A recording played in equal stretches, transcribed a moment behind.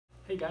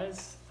Hey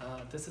guys,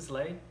 this is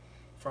Lei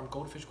from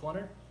Goldfish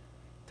Corner.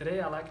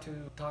 Today I'd like to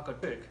talk a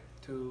trick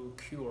to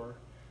cure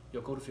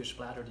your goldfish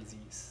bladder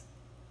disease.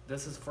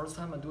 This is the first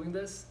time I'm doing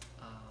this.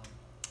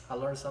 I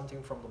learned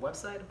something from the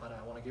website, but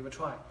I want to give it a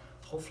try.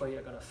 Hopefully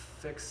I'm gonna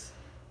fix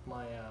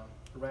my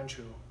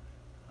Ranchus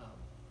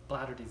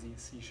bladder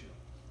disease issue.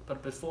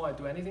 But before I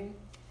do anything,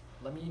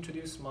 let me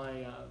introduce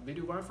my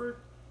videographer.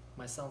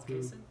 My son's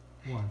Kason.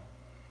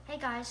 Hey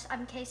guys,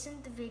 I'm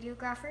Kason, the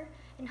videographer,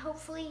 and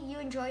hopefully you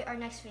enjoy our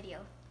next video.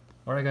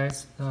 Alright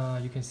guys,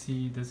 you can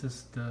see this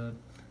is the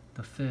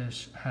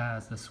fish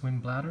has the swim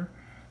bladder.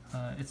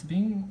 It's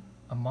been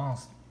a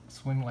month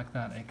swim like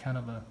that. It kind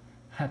of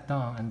head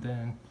down and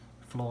then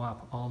flow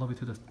up all the way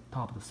to the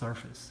top of the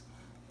surface.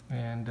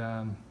 And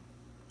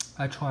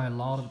I try a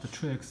lot of the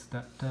tricks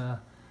that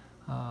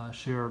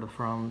shared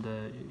from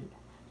the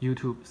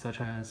YouTube,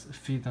 such as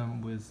feed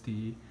them with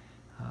the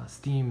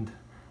steamed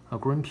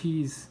green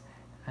peas,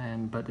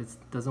 but it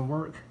doesn't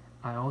work.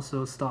 I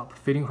also stopped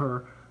feeding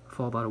her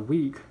for about a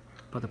week,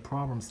 but the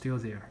problem's still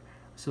there.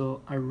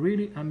 So I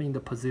really am in the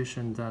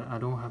position that I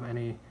don't have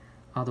any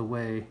other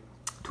way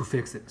to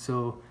fix it.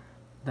 So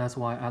that's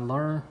why I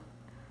learned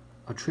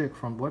a trick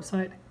from the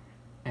website,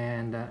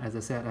 and as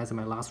I said, as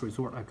my last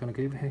resort, I'm gonna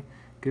give it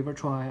a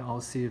try.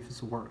 I'll see if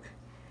it's work.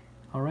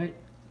 All right,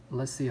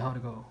 let's see how to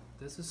go.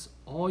 This is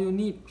all you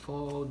need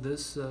for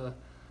this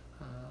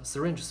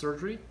syringe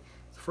surgery.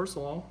 First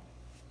of all,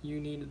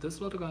 you need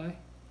this little guy,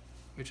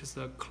 which is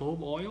the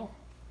clove oil,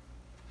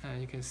 and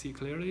you can see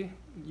clearly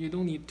you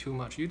don't need too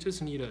much. You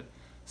just need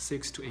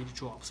 6 to 8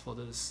 drops for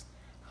this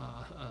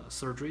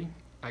surgery.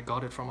 I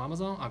got it from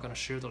Amazon. I'm gonna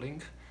share the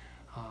link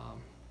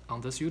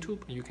on this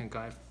YouTube. You can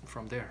guide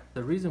from there.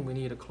 The reason we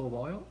need a clove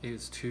oil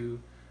is to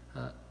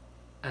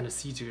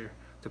anesthesia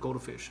the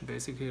goldfish,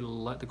 basically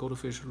let the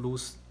goldfish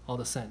lose all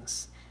the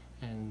sense,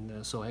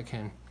 and so I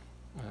can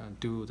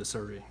do the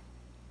surgery.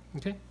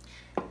 Okay,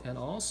 and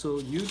also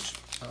use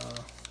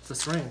the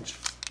syringe.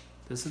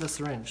 This is the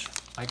syringe.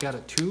 I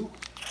got 2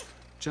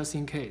 just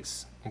in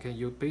case. Okay,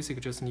 you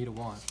basically just need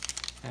 1,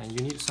 and you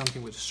need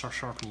something with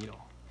sharp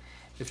needle.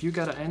 If you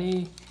got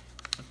any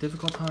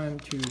difficult time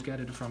to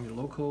get it from your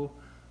local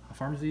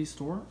pharmacy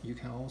store, you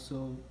can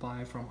also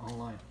buy from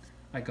online.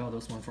 I got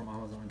this one from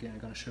Amazon. Again, I'm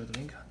gonna share the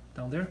link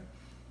down there.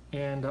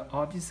 And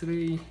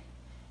obviously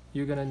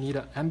you're gonna need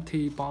an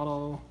empty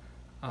bottle,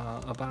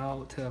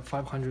 about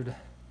 500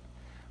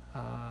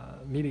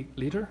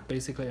 milliliter.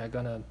 Basically I'm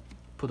gonna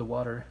put the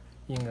water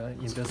in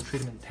this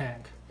treatment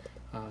tank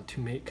to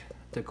make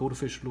the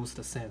goldfish lose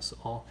the sense,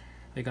 or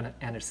we're gonna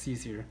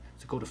anesthesia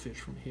the goldfish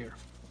from here.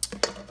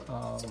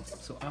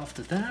 So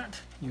after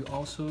that, you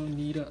also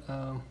need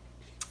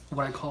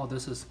what I call,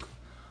 this is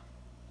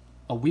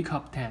a wake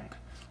up tank.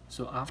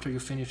 So after you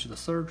finish the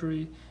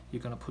surgery,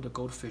 you're gonna put the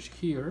goldfish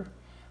here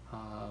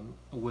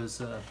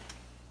with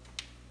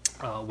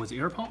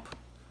air pump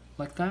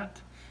like that.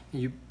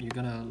 You're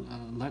gonna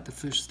let the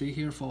fish stay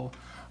here for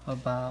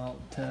about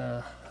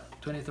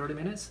 20-30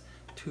 minutes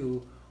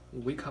to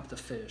wake up the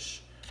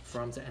fish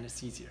from the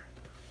anesthesia.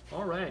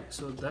 All right,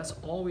 so that's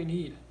all we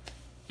need,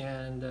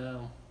 and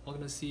we're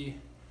gonna see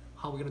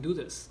how we're gonna do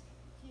this.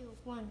 2,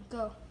 1,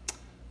 go.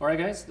 All right,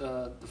 guys.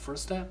 The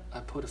first step, I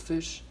put a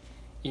fish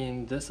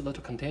in this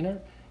little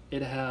container.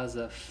 It has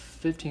a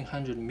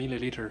 1500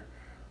 milliliter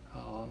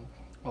of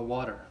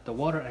water. The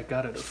water I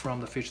got it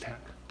from the fish tank.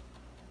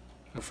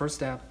 The first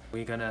step,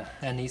 we're gonna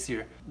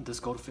anesthesia this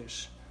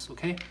goldfish.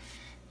 Okay,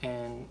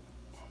 and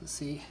let's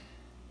see.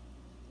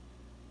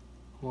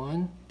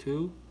 1,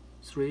 2,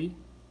 3,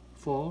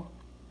 4,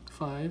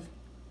 5,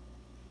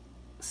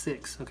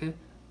 6. Okay,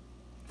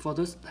 for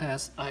this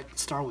test, I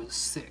start with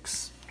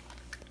 6,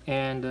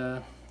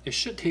 and it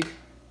should take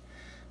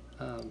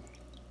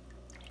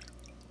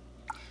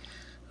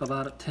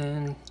about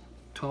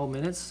 10-12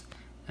 minutes,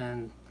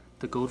 and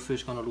the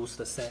goldfish gonna lose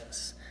the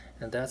sense,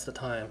 and that's the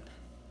time.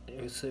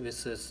 If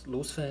it's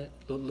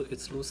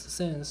lose the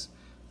sense,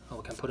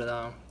 we can put it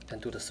on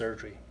and do the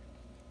surgery.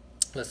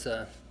 Let's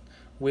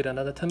wait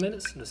another 10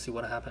 minutes. Let's see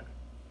what happened.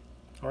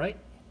 All right,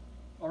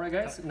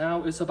 guys.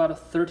 Now it's about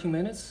 30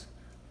 minutes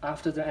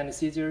after the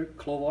anesthesia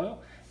clove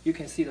oil. You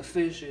can see the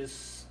fish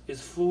is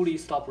fully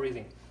stopped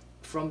breathing.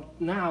 From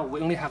now, we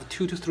only have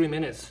 2 to 3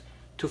 minutes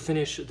to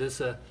finish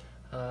this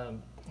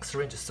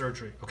syringe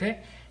surgery.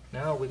 Okay,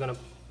 now we're gonna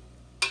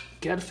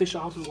get the fish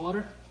out of the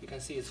water. You can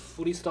see it's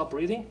fully stopped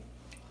breathing,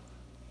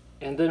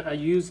 and then I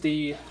use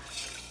this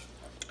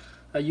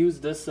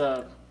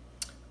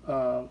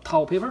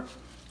towel paper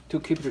to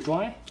keep it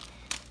dry,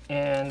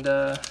 and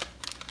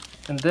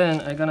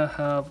then I'm gonna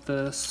have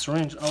the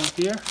syringe out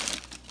here.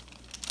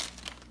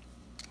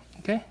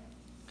 Okay,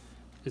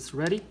 it's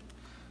ready.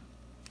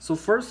 So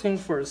first thing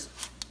first,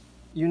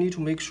 you need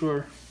to make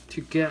sure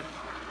to get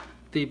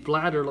the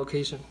bladder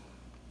location.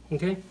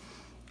 Okay,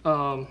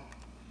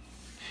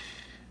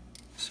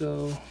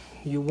 so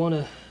you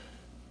wanna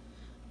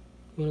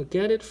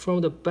get it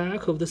from the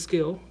back of the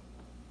scale.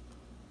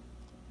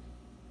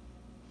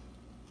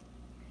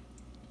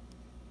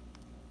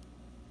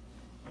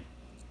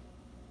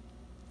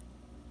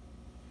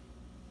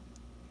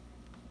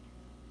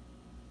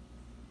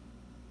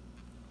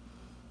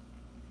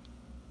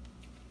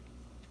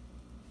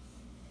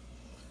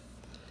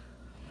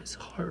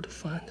 It's hard to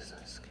find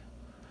this.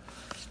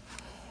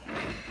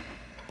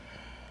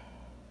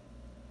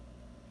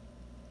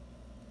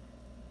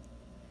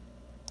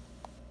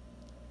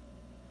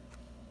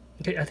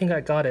 Okay, I think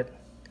I got it.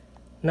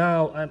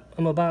 Now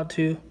I'm about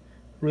to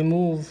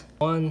remove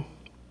 1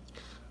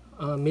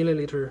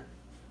 milliliter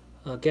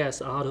gas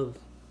out of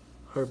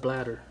her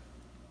bladder.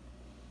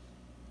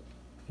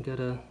 Get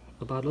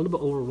about a little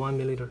bit over 1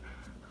 milliliter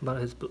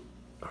about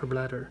her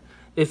bladder.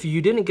 If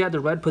you didn't get the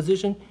right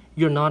position,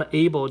 you're not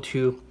able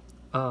to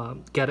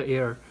get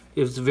air.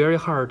 It's very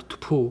hard to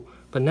pull.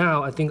 But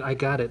now I think I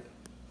got it.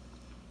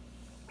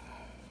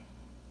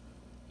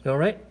 All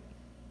right.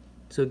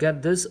 So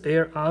get this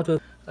air out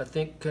of. I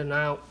think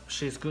now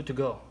she's good to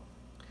go.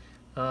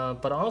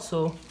 But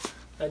also,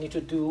 I need to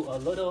do a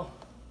little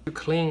to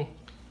clean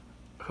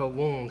her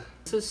wound.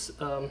 This is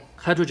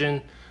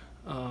hydrogen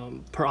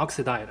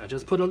peroxide. I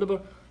just put a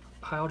little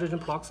hydrogen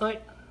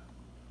peroxide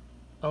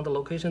on the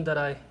location that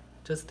I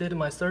just did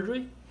my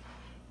surgery,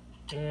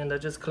 and I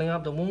just clean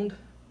up the wound.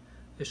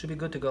 It should be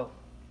good to go.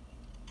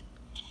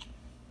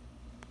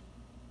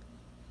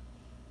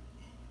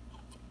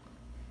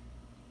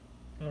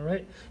 All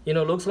right, you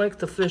know, looks like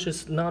the fish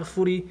is not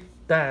fully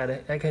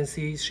dead. I can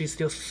see she's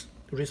still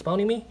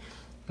responding me.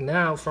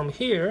 Now from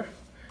here,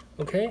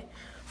 okay,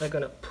 I'm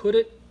gonna put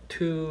it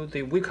to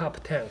the wake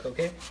up tank,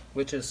 okay,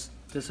 which is,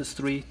 this is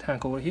 3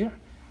 tank over here.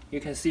 You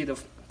can see the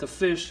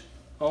fish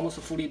almost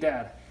fully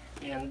dead.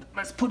 And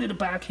let's put it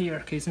back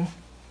here, Kason.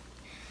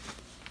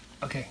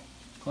 Okay,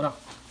 hold on,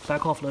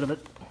 back off a little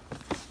bit.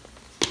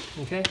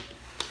 Okay,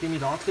 give me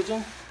the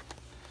oxygen.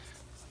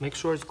 Make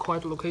sure it's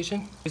quiet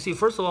location. You see,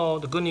 first of all,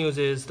 the good news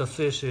is the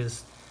fish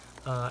is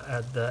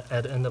at the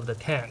end of the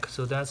tank.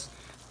 So that's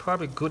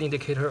probably a good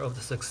indicator of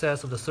the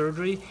success of the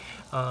surgery.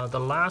 The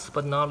last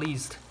but not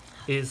least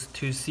is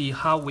to see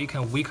how we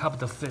can wake up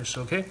the fish,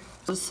 okay?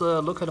 Let's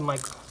look at my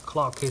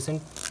clock,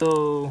 Kason.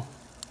 So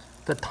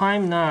the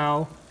time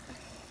now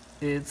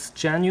is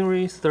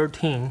January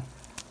 13,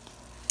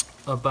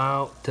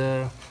 about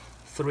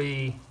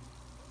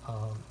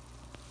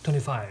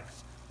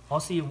 3:25. I'll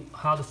see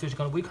how the fish is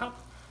gonna wake up.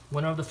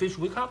 Whenever the fish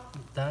wake up,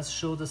 that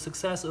shows the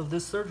success of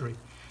this surgery.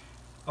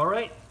 All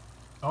right,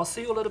 I'll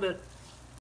see you a little bit.